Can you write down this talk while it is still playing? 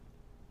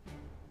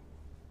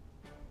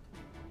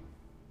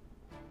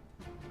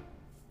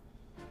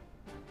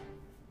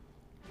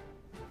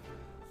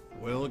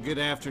Well, good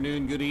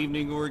afternoon, good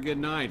evening, or good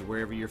night,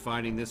 wherever you're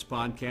finding this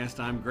podcast.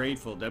 I'm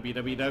grateful.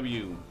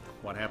 www.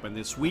 What happened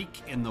this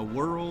week in the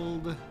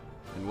world,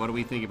 and what do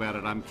we think about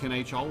it? I'm Ken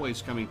H.,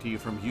 always coming to you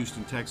from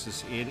Houston,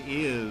 Texas. It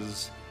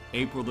is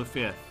April the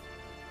 5th.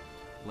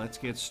 Let's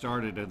get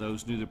started. To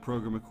those new to the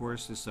program, of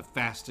course, this is the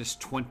fastest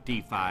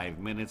 25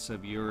 minutes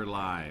of your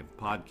live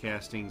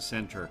podcasting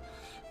center.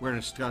 We're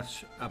going to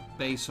touch a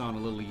base on a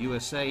little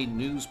USA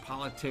news,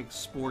 politics,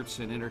 sports,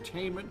 and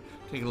entertainment.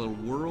 Take a little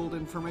world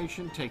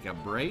information, take a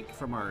break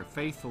from our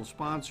faithful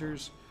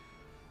sponsors,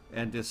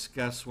 and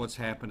discuss what's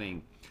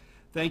happening.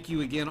 Thank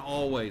you again,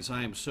 always.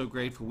 I am so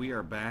grateful we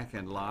are back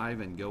and live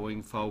and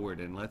going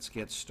forward. And let's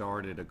get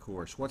started, of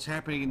course. What's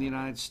happening in the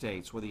United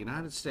States? Well, the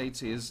United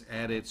States is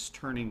at its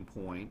turning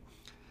point.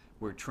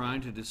 We're trying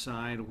to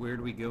decide where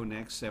do we go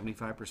next.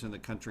 75% of the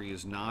country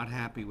is not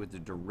happy with the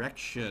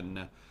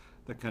direction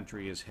the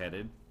country is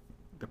headed.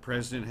 The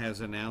president has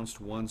announced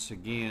once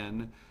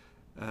again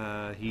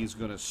he's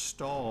going to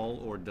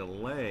stall or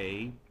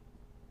delay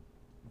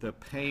the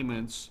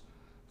payments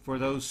for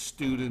those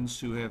students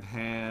who have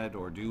had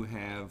or do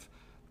have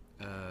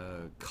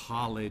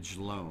college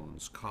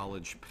loans,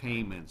 college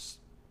payments,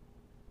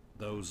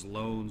 those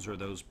loans or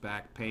those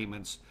back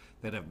payments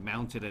that have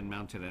mounted and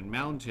mounted and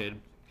mounted.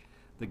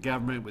 The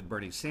government with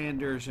Bernie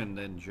Sanders and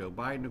then Joe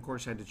Biden, of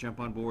course, had to jump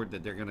on board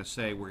that they're going to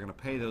say we're going to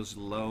pay those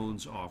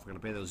loans off, we're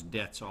going to pay those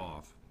debts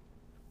off.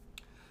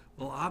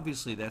 Well,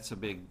 obviously that's a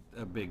big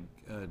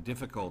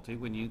difficulty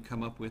when you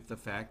come up with the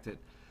fact that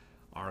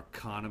our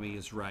economy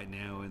is right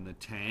now in the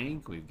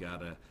tank. We've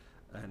got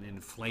an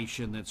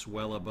inflation that's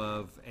well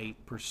above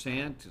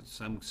 8%.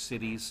 Some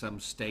cities, some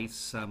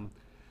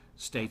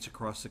states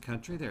across the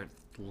country, they're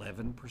at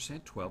 11%,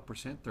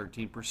 12%,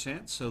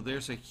 13%. So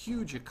there's a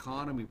huge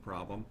economy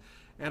problem.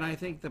 And I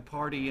think the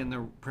party and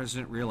the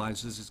president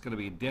realizes it's going to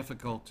be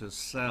difficult to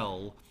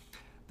sell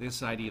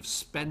this idea of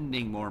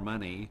spending more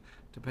money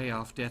to pay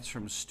off debts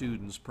from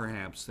students,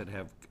 perhaps, that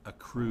have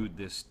accrued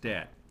this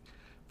debt.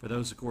 For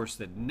those, of course,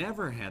 that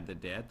never had the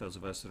debt, those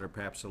of us that are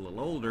perhaps a little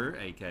older,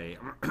 aka,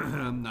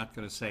 I'm not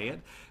going to say it,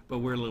 but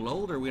we're a little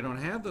older, we don't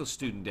have those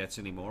student debts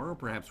anymore, or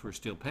perhaps we're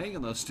still paying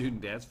on those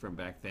student debts from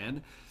back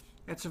then.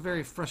 That's a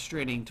very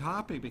frustrating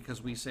topic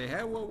because we say,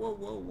 hey, whoa,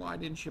 why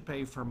didn't you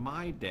pay for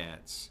my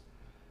debts?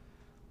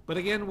 But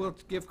again, we'll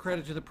give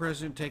credit to the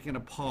president taking a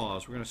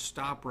pause. We're going to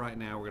stop right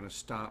now. We're going to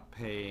stop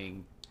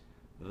paying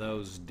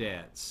those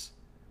debts,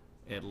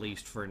 at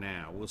least for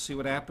now. We'll see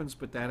what happens,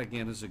 but that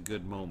again is a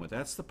good moment.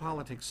 That's the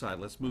politics side.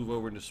 Let's move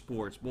over into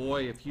sports.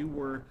 Boy, if you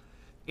were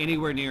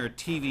anywhere near a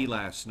TV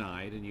last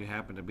night and you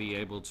happened to be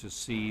able to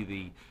see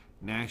the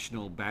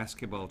National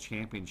Basketball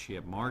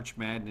Championship, March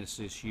Madness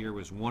this year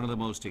was one of the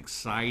most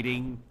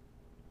exciting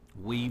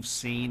we've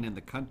seen in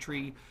the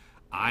country.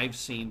 I've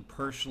seen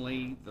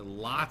personally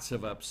lots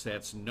of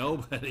upsets.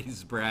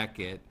 Nobody's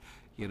bracket,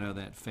 you know,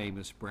 that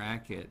famous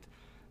bracket,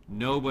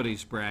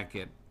 nobody's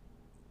bracket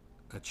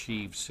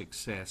achieved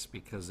success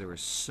because there were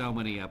so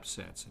many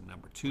upsets, and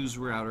number twos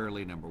were out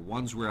early, number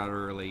ones were out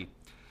early,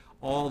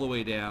 all the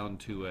way down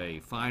to a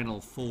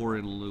Final Four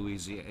in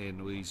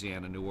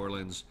Louisiana, New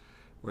Orleans,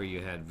 where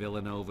you had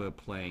Villanova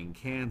playing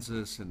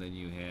Kansas, and then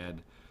you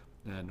had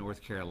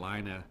North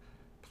Carolina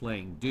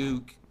playing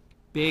Duke.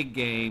 Big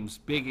games,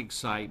 big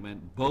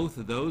excitement. Both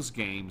of those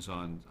games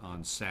on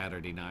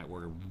Saturday night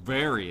were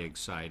very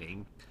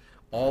exciting,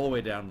 all the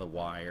way down the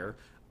wire.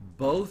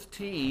 Both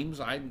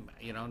teams,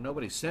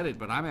 nobody said it,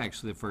 but I'm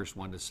actually the first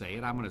one to say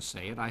it. I'm going to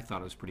say it. I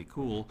thought it was pretty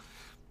cool.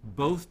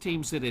 Both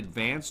teams that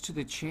advanced to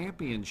the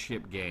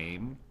championship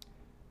game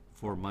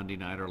for Monday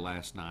night or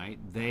last night,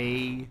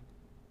 they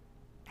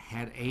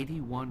had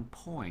 81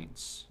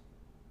 points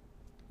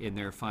in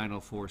their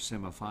Final Four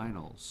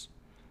semifinals.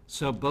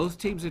 So both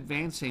teams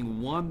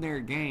advancing won their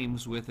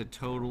games with a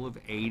total of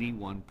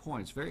 81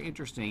 points. Very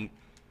interesting.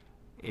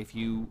 If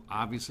you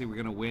obviously were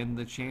going to win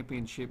the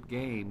championship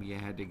game, you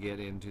had to get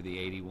into the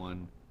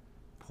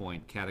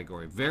 81-point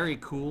category. Very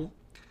cool.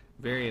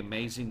 Very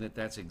amazing that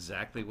that's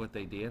exactly what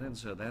they did. And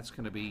so that's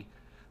going to be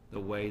the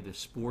way the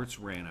sports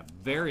ran. A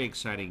very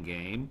exciting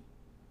game.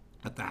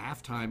 At the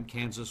halftime,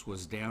 Kansas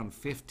was down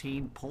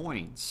 15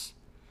 points.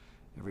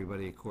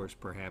 Everybody, of course,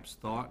 perhaps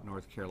thought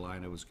North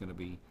Carolina was going to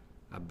be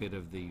a bit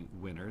of the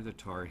winner. The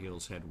Tar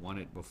Heels had won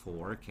it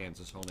before.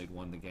 Kansas only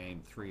won the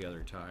game 4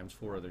 other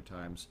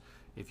times,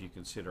 if you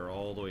consider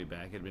all the way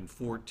back. It had been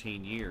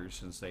 14 years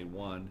since they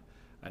won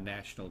a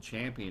national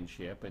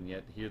championship, and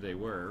yet here they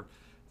were,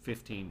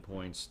 15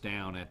 points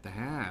down at the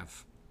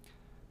half.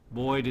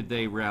 Boy, did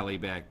they rally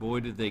back. Boy,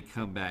 did they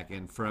come back.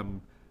 And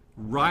from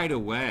right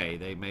away,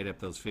 they made up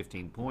those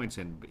 15 points.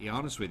 And to be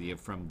honest with you,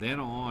 from then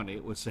on,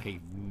 it was a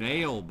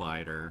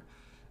nail-biter.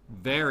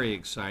 Very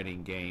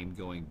exciting game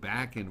going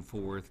back and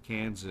forth.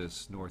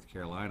 Kansas, North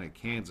Carolina,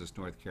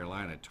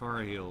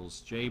 Tar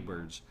Heels,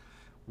 Jaybirds.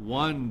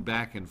 One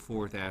back and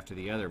forth after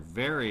the other.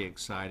 Very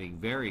exciting,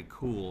 very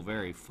cool,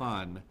 very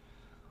fun.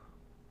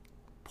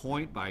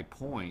 Point by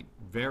point,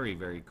 very,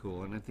 very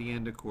cool. And at the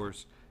end, of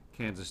course,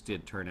 Kansas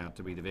did turn out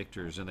to be the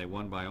victors, and they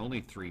won by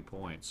only 3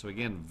 points. So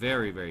again,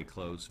 very, very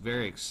close,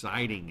 very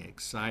exciting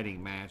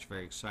match,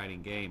 very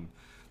exciting game.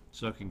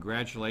 So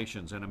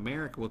congratulations. And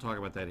America, we'll talk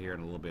about that here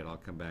in a little bit. I'll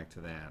come back to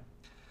that.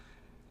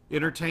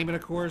 Entertainment,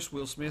 of course,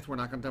 Will Smith. We're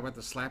not going to talk about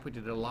the slap. We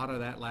did a lot of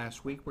that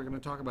last week. We're going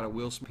to talk about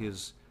Will Smith,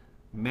 his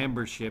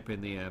membership in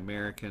the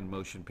American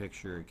Motion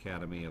Picture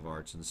Academy of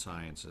Arts and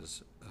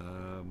Sciences.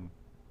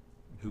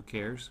 Who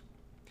cares?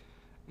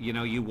 You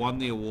know, you won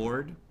the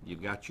award.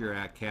 You've got your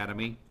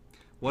academy.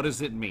 What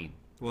does it mean?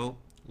 Well,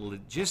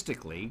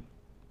 logistically,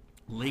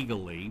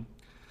 legally,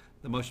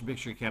 the Motion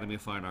Picture Academy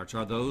of Fine Arts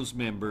are those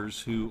members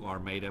who are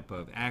made up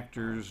of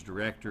actors,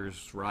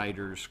 directors,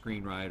 writers,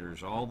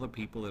 screenwriters, all the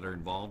people that are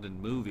involved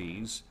in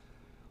movies,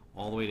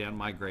 all the way down.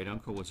 My great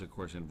uncle was, of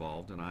course,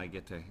 involved, and I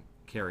get to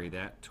carry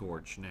that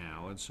torch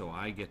now, and so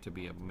I get to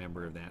be a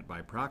member of that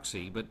by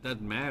proxy, but it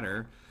doesn't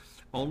matter.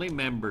 Only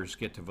members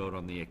get to vote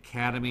on the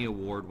Academy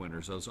Award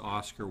winners, those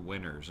Oscar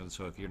winners, and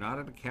so if you're not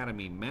an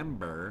Academy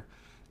member,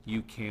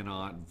 you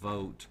cannot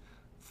vote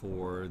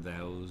for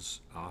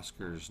those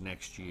Oscars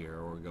next year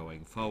or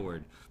going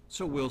forward.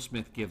 So Will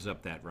Smith gives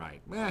up that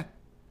right.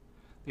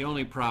 The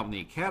only problem the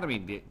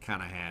Academy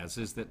kind of has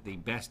is that the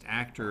Best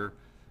Actor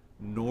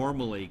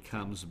normally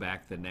comes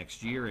back the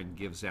next year and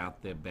gives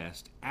out the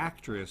Best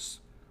Actress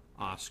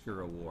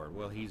Oscar award.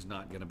 Well, he's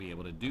not going to be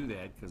able to do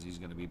that because he's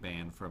going to be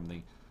banned from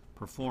the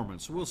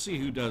performance. So we'll see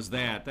who does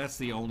that. That's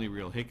the only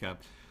real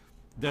hiccup.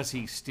 Does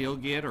he still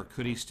get, or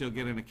could he still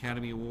get, an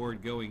Academy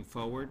Award going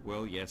forward?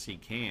 Well, yes, he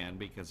can,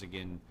 because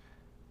again,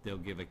 they'll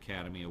give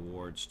Academy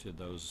Awards to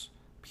those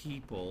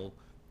people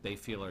they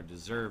feel are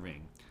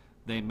deserving.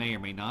 They may or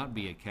may not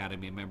be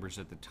Academy members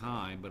at the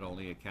time, but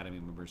only Academy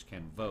members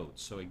can vote.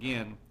 So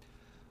again,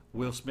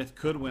 Will Smith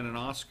could win an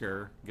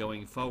Oscar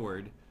going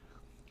forward,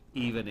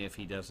 even if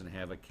he doesn't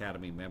have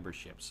Academy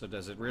membership. So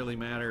does it really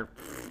matter?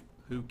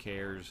 Who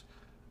cares?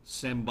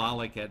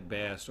 Symbolic at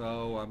best.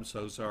 Oh, I'm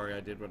so sorry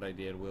I did what I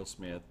did, Will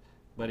Smith.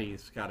 But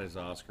he's got his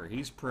Oscar.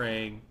 He's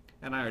praying,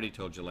 and I already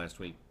told you last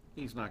week,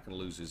 he's not going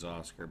to lose his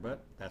Oscar, but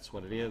that's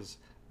what it is.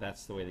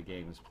 That's the way the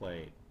game is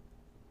played.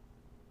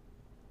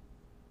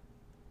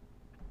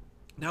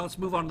 Now let's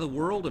move on to the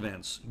world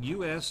events.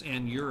 U.S.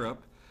 and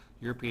Europe,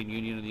 European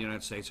Union and the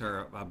United States,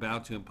 are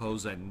about to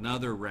impose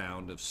another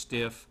round of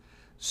stiff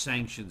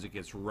sanctions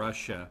against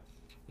Russia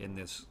in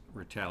this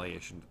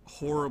retaliation.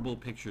 Horrible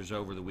pictures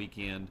over the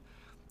weekend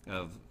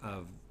of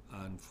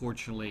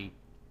unfortunately,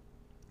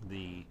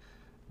 the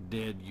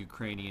dead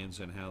Ukrainians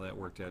and how that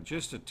worked out.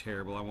 Just a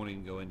terrible, I won't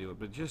even go into it,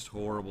 but just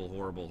horrible,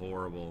 horrible,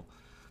 horrible.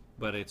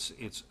 But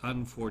it's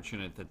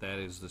unfortunate that that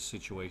is the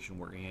situation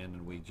we're in,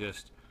 and we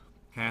just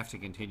have to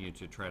continue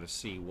to try to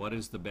see what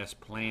is the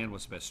best plan,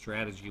 what's the best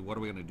strategy, what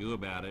are we going to do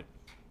about it,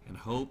 and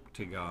hope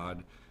to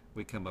God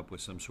we come up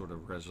with some sort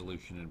of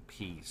resolution and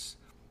peace.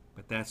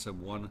 But that's a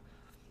one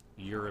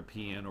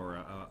European or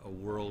a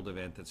world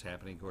event that's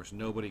happening. Of course,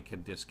 nobody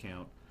can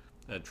discount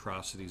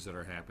atrocities that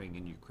are happening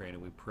in Ukraine,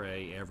 and we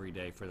pray every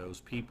day for those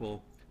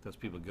people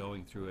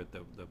going through it,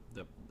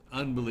 the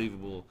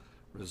unbelievable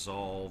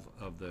resolve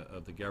of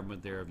the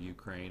government there of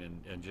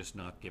Ukraine, and just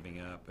not giving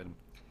up. And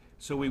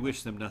so we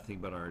wish them nothing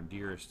but our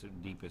dearest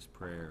and deepest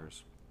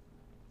prayers.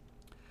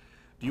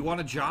 Do you want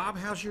a job?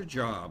 How's your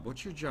job?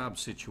 What's your job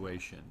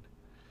situation?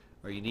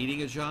 Are you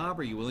needing a job?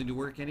 Are you willing to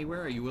work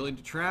anywhere? Are you willing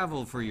to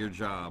travel for your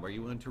job? Are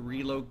you willing to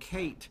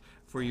relocate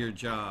for your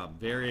job?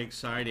 Very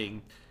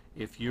exciting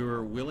if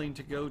you're willing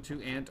to go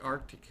to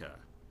Antarctica,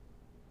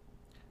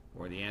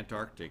 or the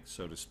Antarctic,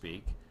 so to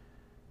speak.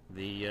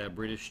 The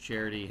British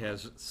charity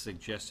has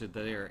suggested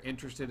that they are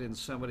interested in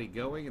somebody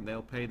going, and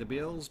they'll pay the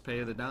bills,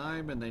 pay the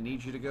dime, and they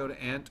need you to go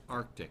to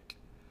Antarctic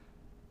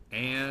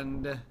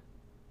and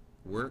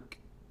work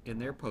in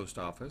their post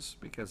office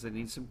because they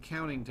need some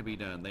counting to be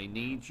done. They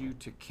need you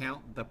to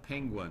count the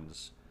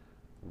penguins.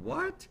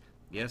 What?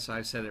 Yes,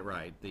 I said it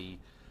right. The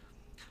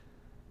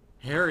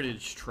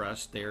Heritage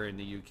Trust there in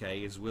the UK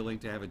is willing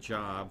to have a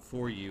job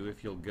for you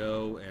if you'll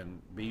go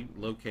and be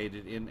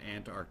located in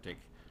Antarctic,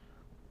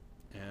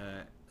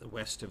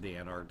 west of the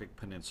Antarctic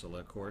Peninsula,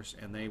 of course,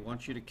 and they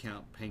want you to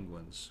count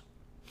penguins.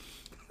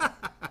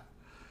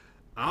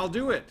 I'll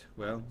do it.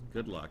 Well,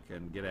 good luck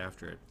and get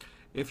after it.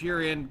 If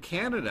you're in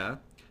Canada,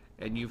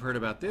 and you've heard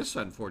about this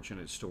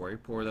unfortunate story,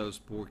 those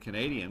poor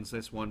Canadians.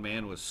 This one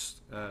man was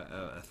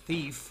a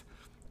thief,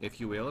 if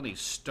you will, and he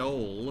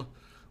stole.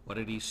 What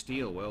did he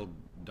steal? Well,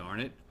 darn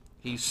it,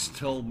 he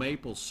stole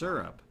maple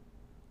syrup.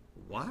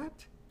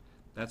 What?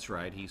 That's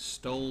right, he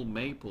stole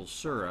maple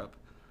syrup,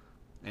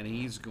 and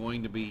he's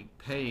going to be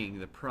paying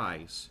the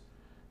price.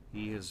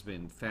 He has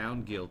been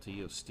found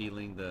guilty of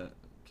stealing the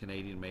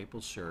Canadian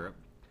maple syrup,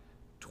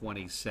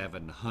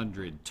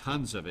 2,700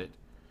 tons of it,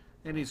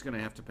 and he's going to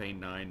have to pay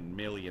 $9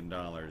 million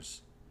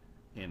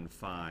in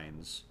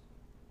fines.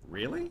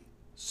 Really?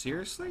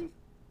 Seriously?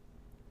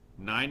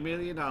 $9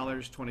 million,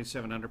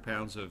 2,700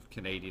 pounds of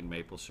Canadian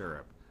maple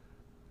syrup.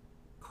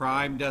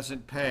 Crime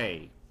doesn't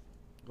pay,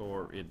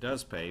 or it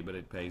does pay, but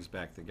it pays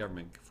back the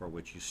government for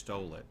which you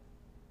stole it.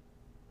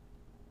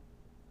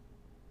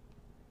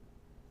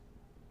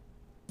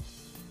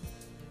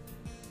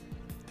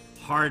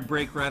 hard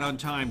break right on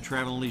time.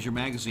 Travel and Leisure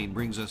Magazine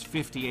brings us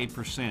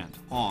 58%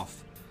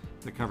 off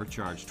the cover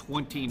charge,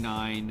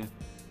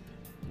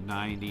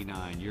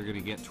 $29.99. You're going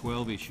to get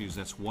 12 issues.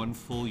 That's one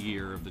full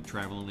year of the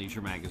Travel and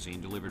Leisure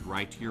Magazine delivered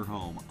right to your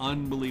home.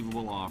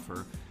 Unbelievable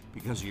offer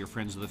because of your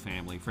friends of the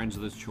family, friends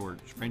of the church,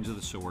 friends of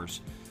the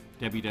source.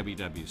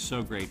 www.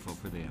 So grateful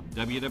for them.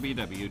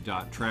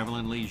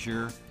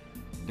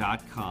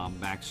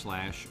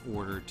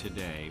 www.travelandleisure.com/order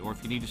today. Or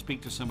if you need to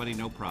speak to somebody,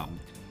 no problem.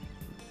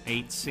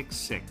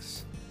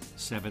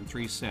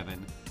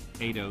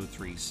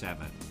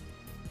 866-737-8037.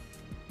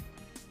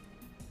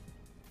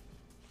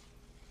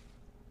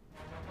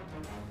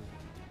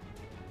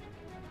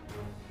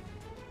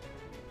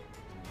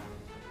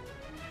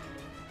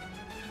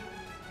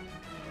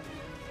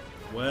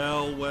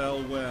 Well,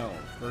 well, well.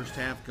 First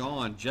half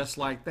gone, just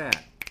like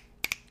that.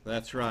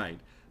 That's right.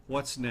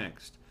 What's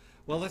next?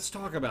 Well, let's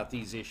talk about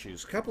these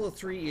issues. A couple of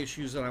three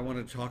issues that I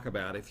want to talk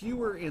about. If you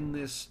were in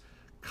this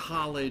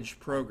college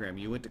program,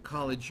 you went to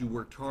college, you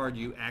worked hard,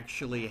 you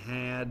actually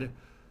had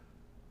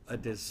a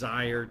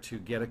desire to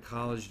get a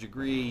college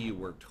degree, you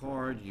worked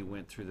hard, you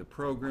went through the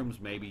programs,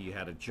 maybe you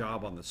had a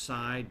job on the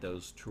side,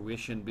 those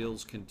tuition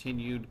bills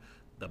continued,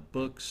 the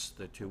books,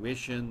 the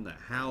tuition, the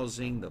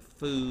housing, the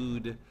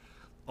food,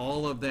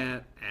 all of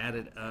that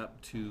added up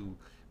to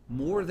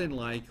more than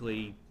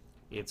likely,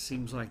 it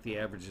seems like the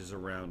average is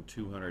around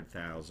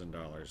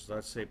 $200,000.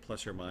 Let's say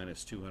plus or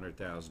minus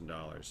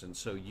 $200,000. And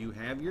so you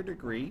have your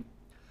degree,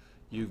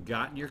 you've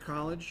gotten your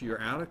college, you're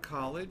out of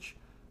college,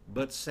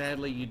 but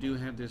sadly you do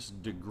have this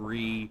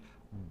degree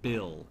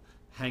bill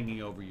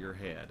hanging over your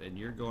head. And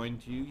you're going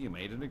to, you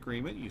made an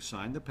agreement, you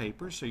signed the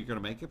papers, so you're going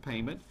to make a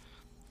payment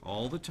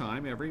all the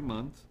time, every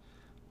month,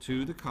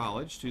 to the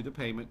college, to the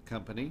payment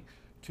company,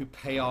 to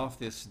pay off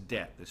this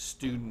debt, the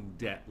student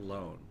debt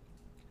loan.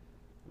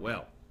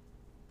 Well,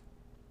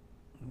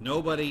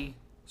 nobody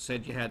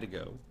said you had to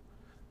go.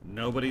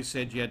 Nobody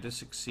said you had to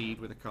succeed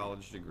with a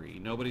college degree.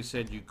 Nobody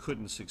said you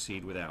couldn't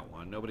succeed without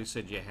one. Nobody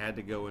said you had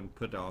to go and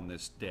put on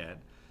this debt.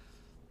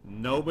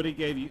 Nobody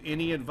gave you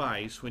any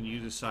advice when you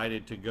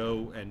decided to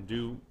go and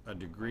do a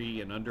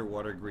degree in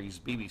underwater grease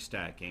BB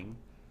stacking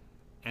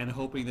and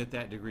hoping that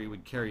that degree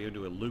would carry you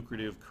into a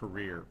lucrative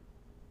career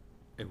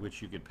in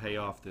which you could pay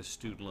off this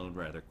student loan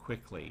rather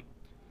quickly.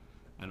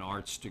 An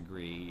arts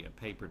degree, a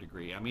paper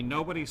degree. I mean,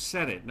 nobody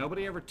said it.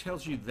 Nobody ever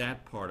tells you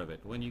that part of it.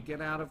 When you get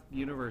out of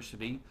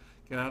university,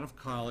 get out of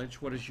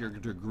college, what is your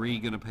degree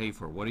going to pay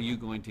for? What are you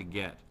going to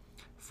get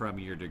from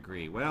your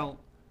degree? Well,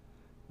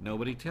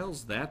 nobody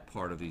tells that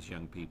part of these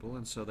young people,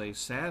 and so they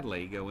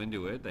sadly go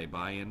into it. They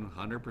buy in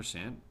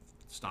 100%,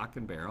 stock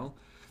and barrel.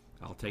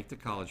 I'll take the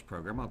college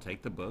program, I'll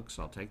take the books,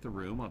 I'll take the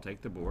room, I'll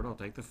take the board, I'll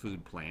take the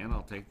food plan,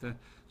 I'll take the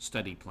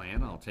study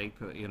plan, I'll take,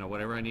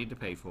 whatever I need to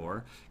pay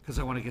for, because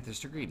I want to get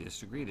this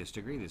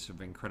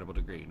incredible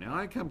degree. Now,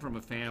 I come from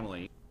a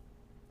family,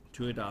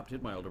 two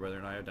adopted, my older brother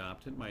and I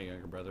adopted, my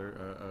younger brother,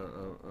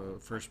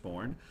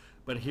 firstborn,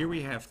 but here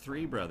we have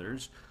three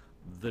brothers.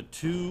 The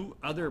two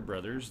other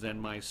brothers than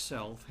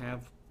myself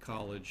have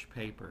college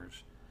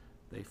papers.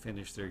 They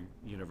finished their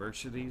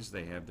universities,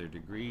 they have their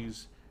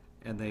degrees,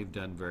 and they've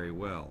done very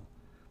well.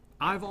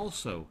 I've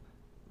also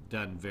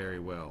done very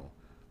well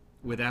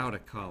without a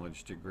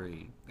college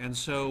degree. And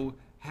so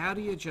how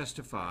do you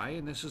justify,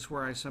 and this is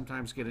where I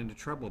sometimes get into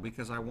trouble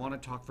because I want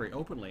to talk very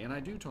openly, and I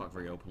do talk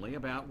very openly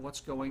about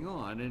what's going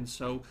on. And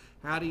so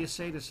how do you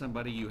say to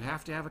somebody, you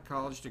have to have a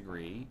college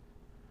degree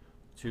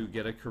to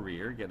get a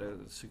career, get a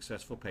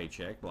successful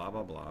paycheck, blah,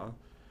 blah, blah,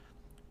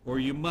 or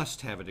you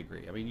must have a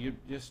degree? I mean,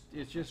 it's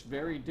just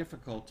very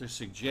difficult to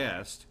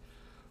suggest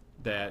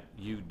that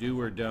you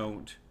do or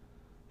don't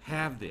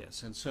have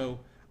this. And so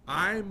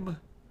I'm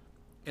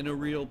in a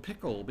real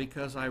pickle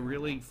because I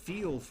really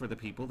feel for the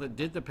people that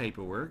did the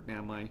paperwork.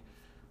 Now, my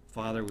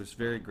father was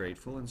very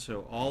grateful, and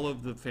so all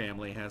of the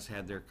family has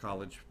had their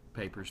college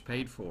papers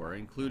paid for,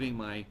 including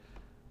my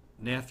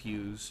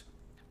nephews.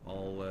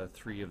 All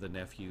three of the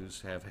nephews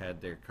have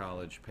had their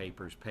college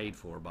papers paid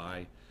for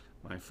by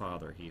my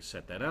father. He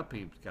set that up,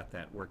 he got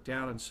that worked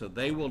out, and so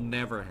they will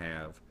never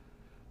have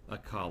a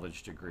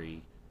college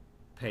degree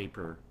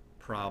paper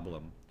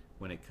problem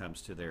when it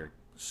comes to their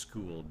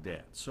school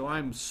debt. So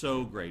I'm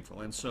so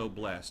grateful and so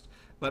blessed.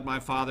 But my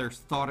father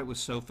thought it was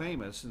so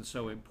famous and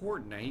so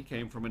important. Now, he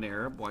came from an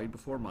era way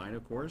before mine,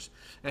 of course,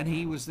 and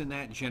he was in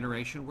that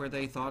generation where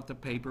they thought the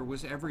paper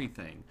was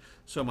everything.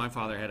 So my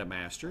father had a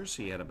master's,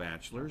 he had a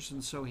bachelor's,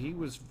 and so he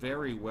was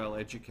very well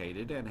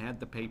educated and had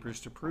the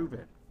papers to prove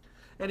it.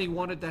 And he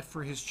wanted that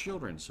for his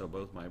children. So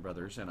both my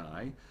brothers and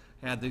I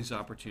had these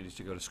opportunities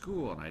to go to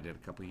school, and I did a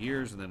couple of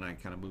years, and then I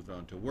kind of moved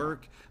on to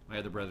work. My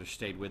other brothers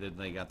stayed with it, and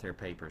they got their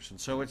papers. And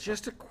so it's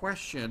just a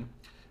question,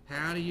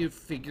 how do you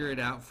figure it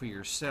out for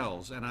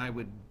yourselves? And I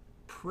would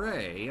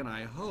pray, and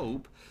I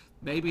hope,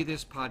 maybe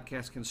this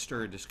podcast can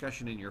stir a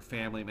discussion in your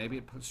family. Maybe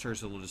it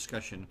stirs a little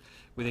discussion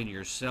within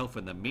yourself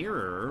in the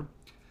mirror.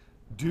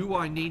 Do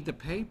I need the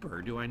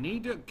paper? Do I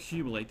need to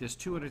accumulate this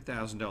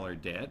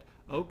 $200,000 debt?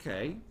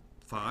 Okay,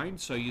 fine.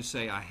 So you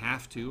say, I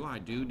have to, I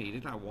do need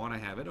it, I want to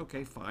have it.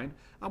 Okay, fine.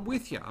 I'm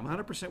with you. I'm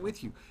 100%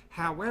 with you.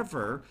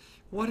 However,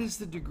 what is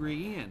the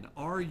degree in?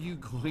 Are you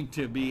going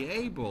to be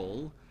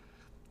able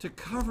to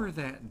cover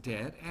that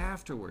debt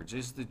afterwards?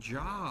 Is the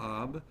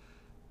job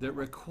that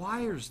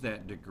requires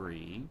that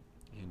degree,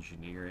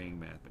 engineering,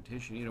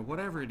 mathematician,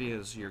 whatever it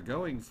is you're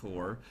going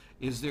for,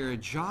 is there a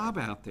job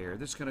out there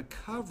that's going to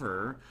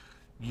cover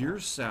your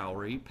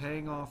salary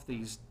paying off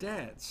these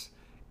debts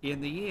in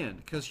the end?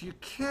 Because you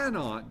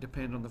cannot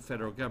depend on the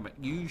federal government.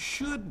 You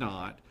should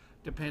not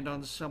depend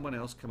on someone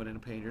else coming in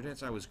and paying your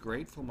debts. I was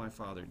grateful my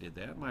father did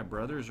that. My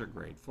brothers are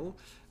grateful.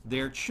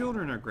 Their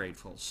children are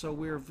grateful. So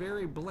we're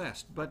very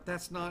blessed, but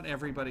that's not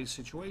everybody's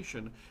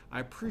situation. I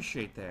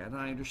appreciate that, and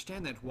I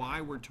understand that.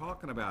 Why we're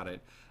talking about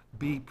it.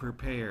 Be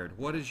prepared.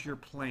 What is your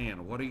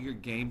plan? What are your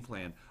game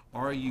plan?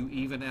 Are you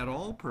even at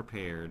all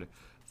prepared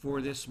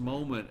for this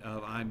moment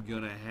of, I'm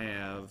going to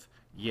have,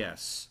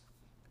 yes,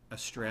 a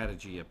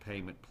strategy, a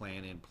payment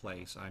plan in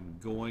place. I'm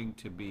going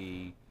to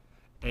be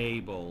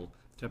able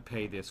to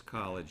pay this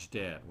college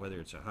debt, whether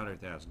it's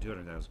 100,000,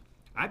 200,000.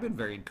 I've been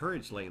very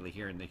encouraged lately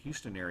here in the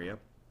Houston area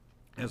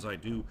as I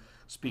do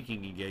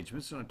speaking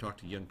engagements, and I talk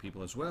to young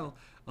people as well.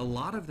 A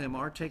lot of them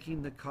are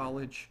taking the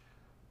college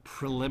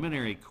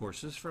preliminary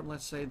courses from,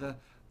 let's say, the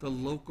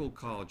local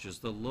colleges,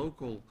 the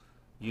local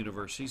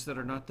universities that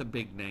are not the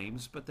big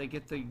names, but they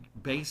get the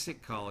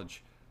basic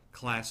college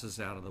classes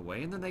out of the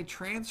way, and then they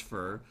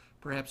transfer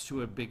perhaps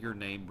to a bigger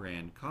name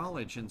brand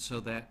college, and so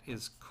that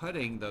is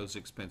cutting those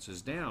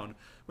expenses down.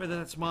 Whether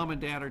that's mom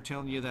and dad are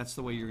telling you that's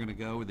the way you're going to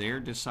go, they're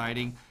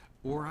deciding,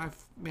 or I've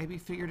maybe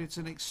figured it's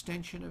an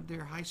extension of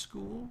their high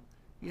school.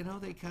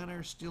 They kind of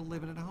are still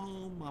living at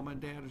home. Mom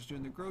and dad is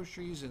doing the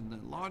groceries and the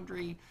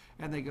laundry,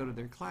 and they go to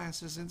their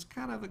classes, and it's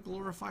kind of a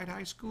glorified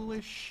high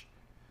schoolish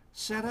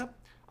setup.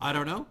 I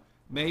don't know.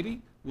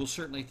 Maybe. We'll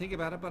certainly think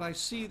about it, but I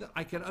see that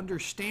I can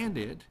understand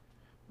it.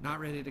 Not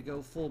ready to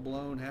go full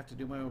blown, have to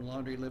do my own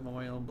laundry, live on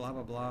my own, blah,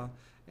 blah, blah,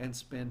 and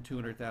spend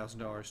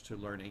 $200,000 to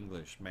learn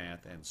English,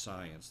 math, and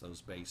science,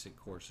 those basic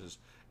courses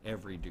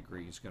every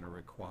degree is going to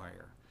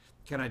require.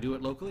 Can I do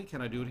it locally?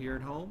 Can I do it here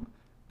at home?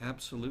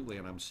 Absolutely,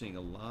 and I'm seeing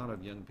a lot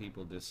of young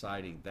people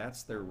deciding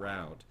that's their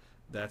route.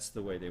 That's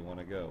the way they want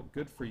to go.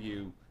 Good for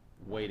you.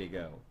 Way to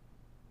go.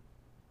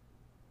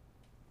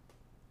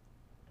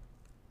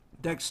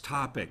 Next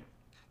topic,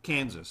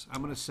 Kansas.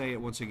 I'm going to say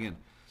it once again.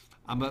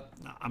 I'm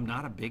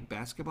not a big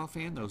basketball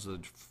fan. Those are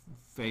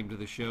fans of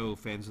the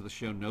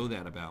show know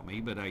that about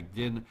me. But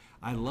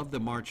I love the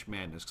March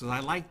Madness because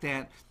I like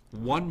that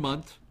 1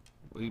 month.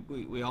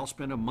 We all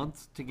spend a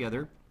month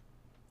together.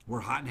 We're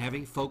hot and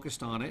heavy,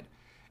 focused on it.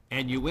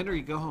 And you win or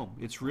you go home.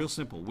 It's real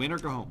simple. Win or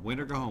go home, win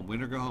or go home,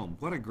 win or go home.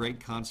 What a great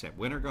concept.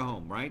 Win or go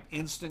home, right?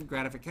 Instant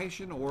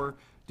gratification or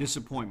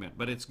disappointment.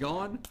 But it's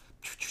gone.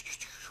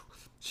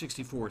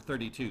 64,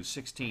 32,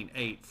 16,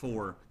 8,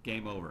 4,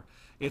 game over.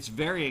 It's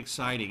very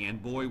exciting,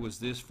 and boy, was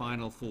this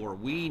Final Four.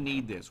 We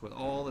need this with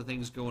all the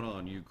things going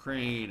on,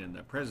 Ukraine and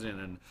the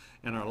president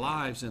and our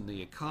lives and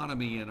the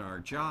economy and our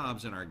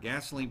jobs and our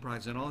gasoline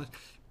prices and all this.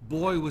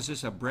 Boy, was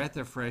this a breath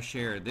of fresh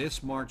air.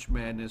 This March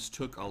Madness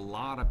took a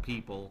lot of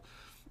people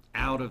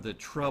out of the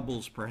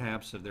troubles,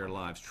 perhaps, of their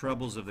lives,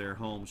 troubles of their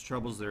homes,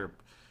 troubles of their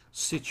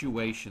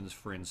situations,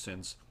 for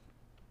instance.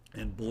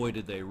 And boy,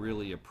 did they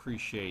really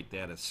appreciate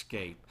that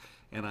escape.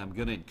 And I'm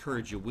going to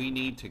encourage you, we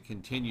need to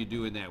continue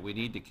doing that. We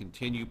need to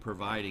continue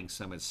providing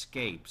some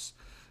escapes.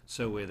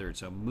 So whether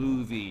it's a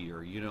movie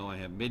or, I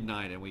have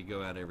midnight and we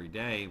go out every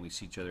day and we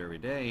see each other every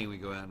day and we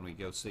go out and we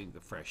go see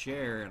the fresh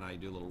air and I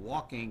do a little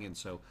walking and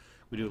so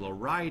we do a little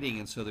riding.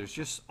 And so there's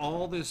just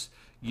all this,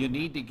 you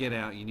need to get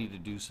out, you need to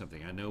do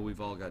something. I know we've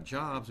all got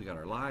jobs, we got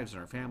our lives and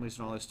our families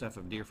and all this stuff.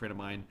 A dear friend of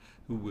mine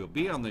who will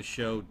be on this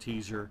show,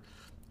 teaser,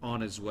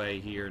 on his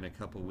way here in a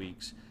couple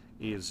weeks,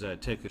 is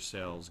take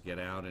yourselves, get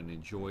out and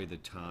enjoy the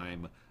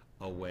time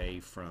away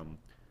from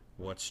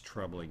what's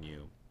troubling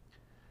you.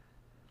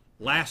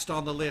 Last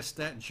on the list,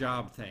 that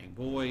job thing.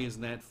 Boy,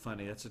 isn't that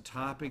funny. That's a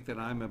topic that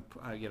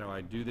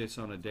I do this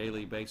on a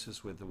daily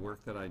basis with the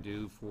work that I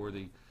do for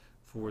the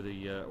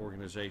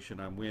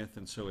organization I'm with,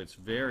 and so it's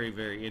very,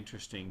 very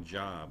interesting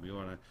job. You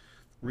want to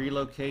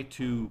relocate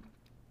to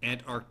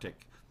Antarctic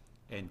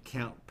and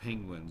count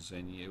penguins,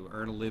 and you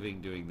earn a living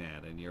doing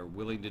that, and you're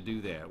willing to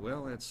do that.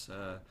 Well, it's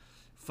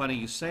funny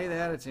you say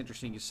that. It's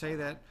interesting you say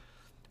that.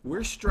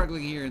 We're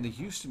struggling here in the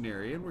Houston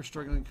area, and we're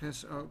struggling,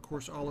 of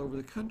course, all over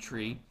the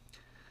country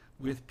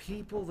with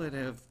people that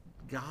have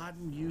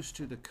gotten used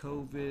to the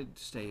COVID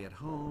stay at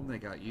home. They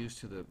got used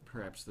to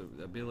perhaps the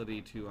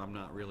ability to, I'm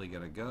not really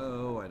going to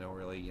go. I don't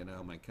really,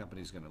 my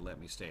company's going to let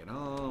me stay at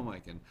home. I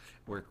can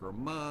work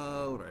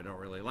remote. Or I don't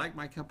really like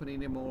my company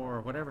anymore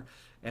or whatever.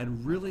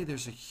 And really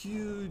there's a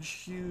huge,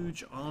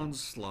 huge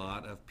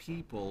onslaught of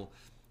people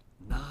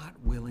not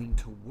willing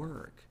to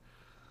work.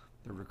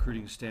 The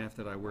recruiting staff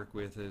that I work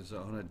with is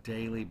on a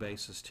daily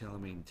basis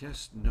telling me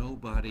just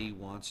nobody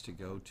wants to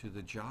go to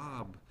the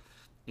job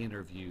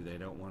interview. They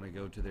don't want to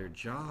go to their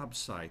job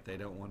site. They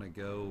don't want to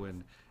go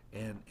and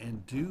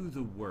do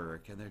the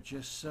work. And they're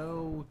just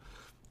so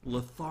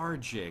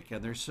lethargic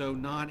and they're so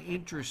not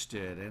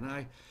interested.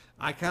 And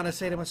I kind of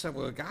say to myself,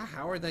 well, God,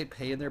 how are they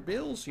paying their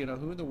bills? You know,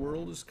 who in the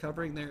world is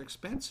covering their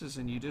expenses?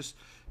 And you just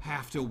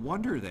have to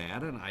wonder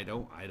that. And I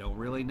don't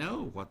really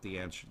know what the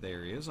answer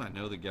there is. I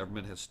know the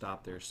government has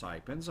stopped their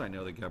stipends. I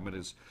know the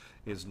government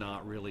is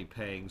not really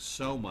paying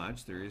so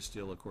much. There is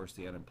still, of course,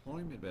 the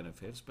unemployment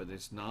benefits, but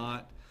it's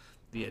not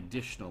the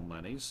additional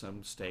money.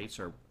 Some states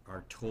are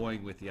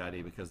toying with the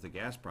idea because the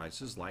gas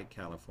prices, like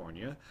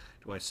California,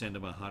 do I send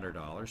them $100, $200,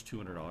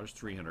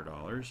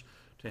 $300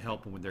 to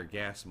help them with their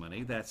gas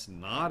money? That's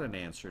not an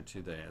answer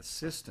to the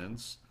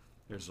assistance.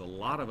 There's a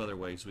lot of other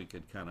ways we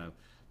could kind of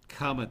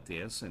come at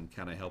this and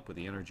kind of help with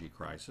the energy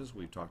crisis.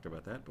 We've talked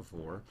about that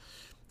before.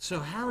 So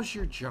how's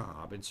your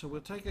job? And so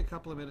we'll take a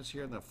couple of minutes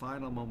here in the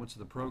final moments of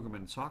the program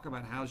and talk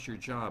about how's your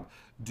job.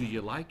 Do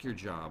you like your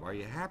job? Are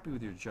you happy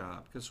with your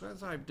job? Because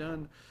as I've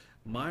done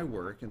my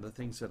work and the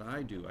things that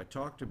I do, I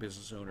talk to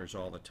business owners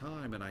all the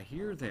time and I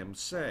hear them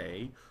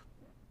say,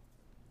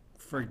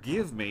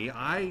 forgive me,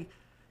 I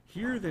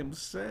hear them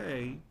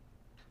say,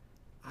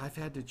 I've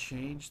had to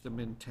change the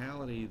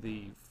mentality,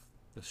 the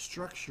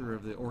structure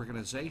of the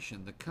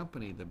organization, the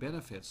company, the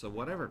benefits, the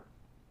whatever,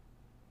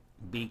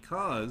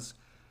 because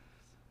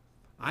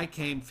I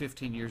came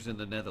 15 years in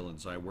the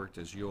Netherlands. I worked,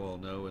 as you all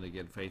know, and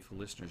again, faithful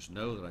listeners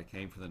know that I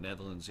came from the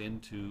Netherlands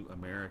into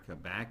America,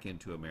 back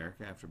into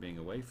America after being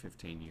away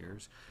 15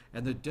 years.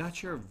 And the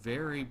Dutch are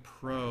very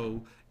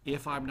pro,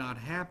 if I'm not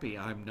happy,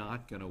 I'm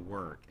not going to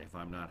work. If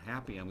I'm not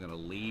happy, I'm going to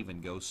leave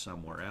and go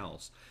somewhere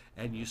else.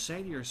 And you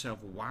say to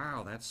yourself,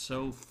 wow, that's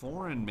so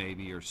foreign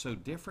maybe, or so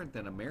different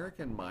than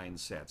American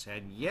mindsets.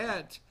 And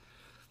yet,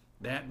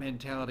 that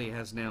mentality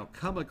has now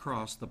come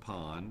across the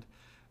pond,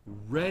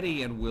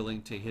 ready and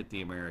willing to hit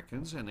the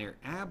Americans, and they're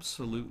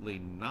absolutely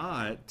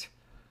not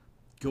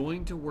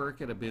going to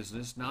work at a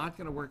business, not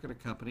going to work at a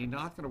company,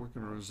 not going to work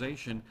in an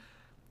organization.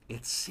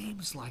 It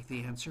seems like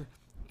the answer,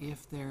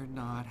 if they're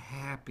not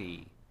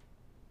happy.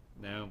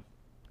 Now,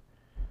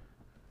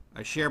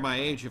 I share my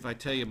age if I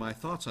tell you my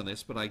thoughts on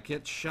this, but I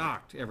get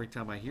shocked every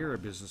time I hear a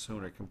business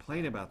owner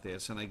complain about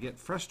this, and I get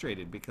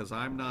frustrated because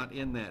I'm not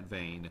in that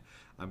vein.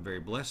 I'm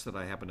very blessed that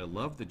I happen to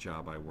love the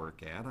job I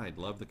work at. I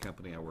love the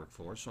company I work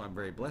for, so I'm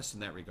very blessed in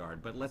that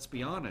regard. But let's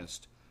be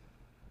honest.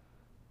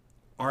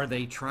 Are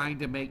they trying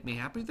to make me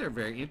happy? They're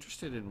very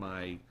interested in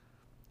my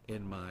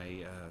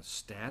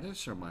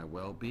status or my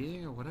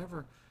well-being or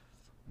whatever.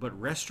 But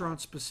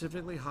restaurants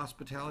specifically,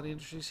 hospitality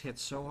industries hit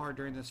so hard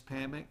during this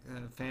famine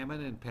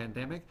and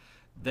pandemic,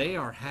 they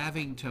are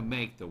having to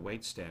make the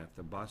wait staff,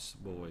 the bus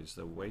boys,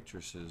 the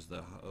waitresses,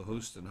 the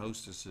host and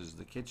hostesses,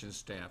 the kitchen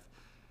staff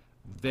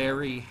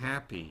very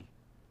happy,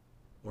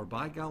 or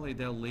by golly,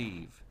 they'll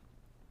leave.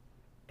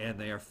 And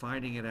they are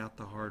finding it out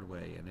the hard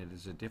way, and it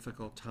is a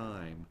difficult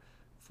time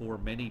for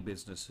many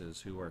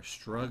businesses who are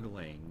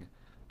struggling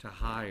to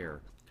hire,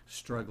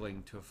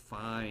 struggling to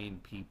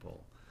find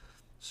people.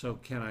 So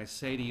can I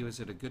say to you, is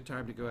it a good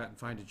time to go out and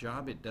find a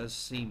job? It does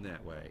seem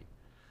that way.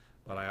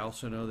 But I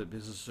also know that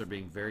businesses are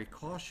being very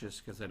cautious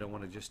because they don't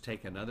want to just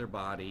take another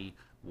body,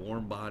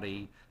 warm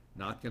body,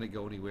 not going to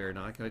go anywhere,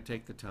 not going to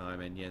take the time,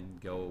 and then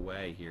go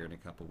away here in a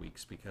couple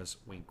weeks because,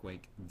 wink,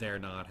 wink, they're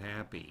not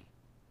happy.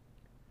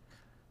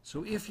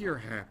 So if you're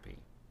happy,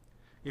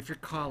 if your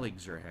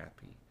colleagues are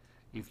happy,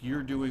 if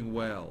you're doing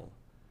well,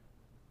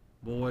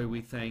 boy, we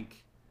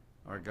thank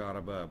our God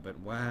above. But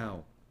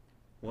wow,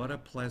 what a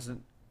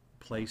pleasant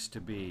place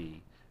to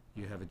be.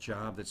 You have a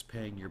job that's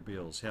paying your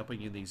bills, helping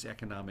you in these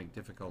economic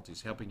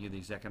difficulties, helping you in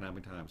these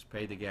economic times.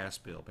 Pay the gas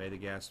bill, pay the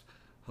gas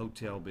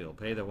hotel bill,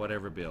 pay the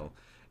whatever bill,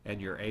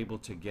 and you're able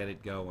to get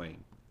it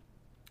going.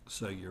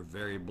 So you're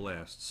very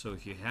blessed. So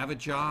if you have a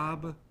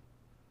job,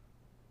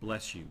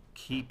 bless you.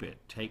 Keep it,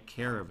 take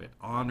care of it,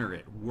 honor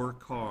it,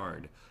 work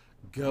hard,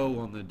 go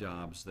on the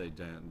jobs they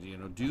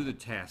done, do the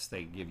tasks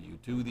they give you,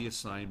 do the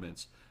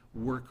assignments,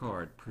 work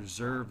hard,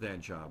 preserve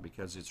that job,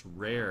 because it's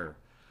rare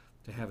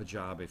to have a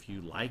job if you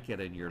like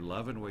it and you're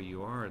loving where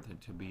you are than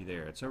to be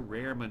there. It's a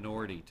rare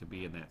minority to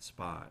be in that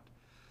spot.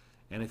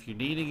 And if you're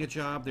needing a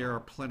job, there are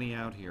plenty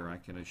out here. I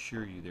can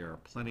assure you there are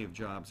plenty of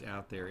jobs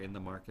out there in the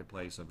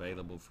marketplace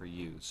available for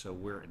you. So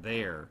we're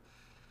there.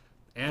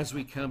 As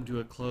we come to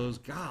a close,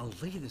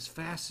 golly, this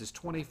fast is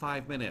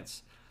 25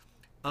 minutes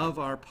of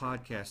our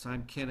podcast.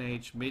 I'm Ken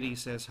H. Mitty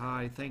says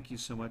hi. Thank you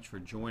so much for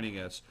joining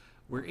us.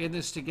 We're in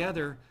this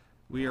together.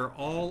 We are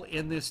all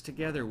in this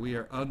together. We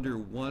are under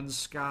one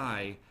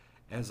sky,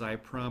 as I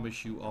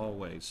promise you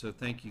always. So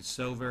thank you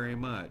so very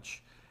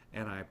much.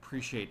 And I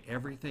appreciate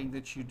everything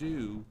that you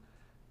do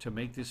to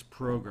make this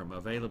program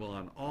available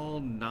on all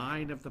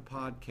 9 of the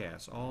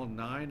podcasts, all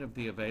 9 of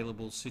the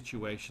available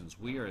situations.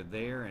 We are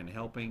there and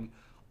helping,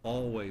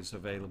 always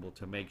available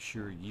to make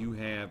sure you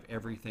have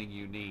everything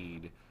you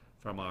need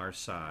from our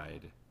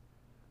side.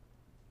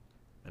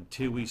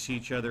 Until we see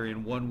each other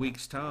in 1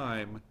 week's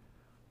time,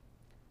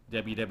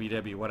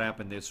 www, what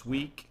happened this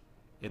week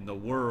in the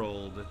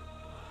world?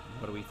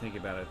 What do we think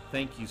about it?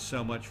 Thank you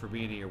so much for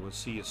being here. We'll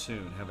see you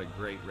soon. Have a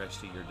great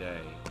rest of your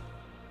day.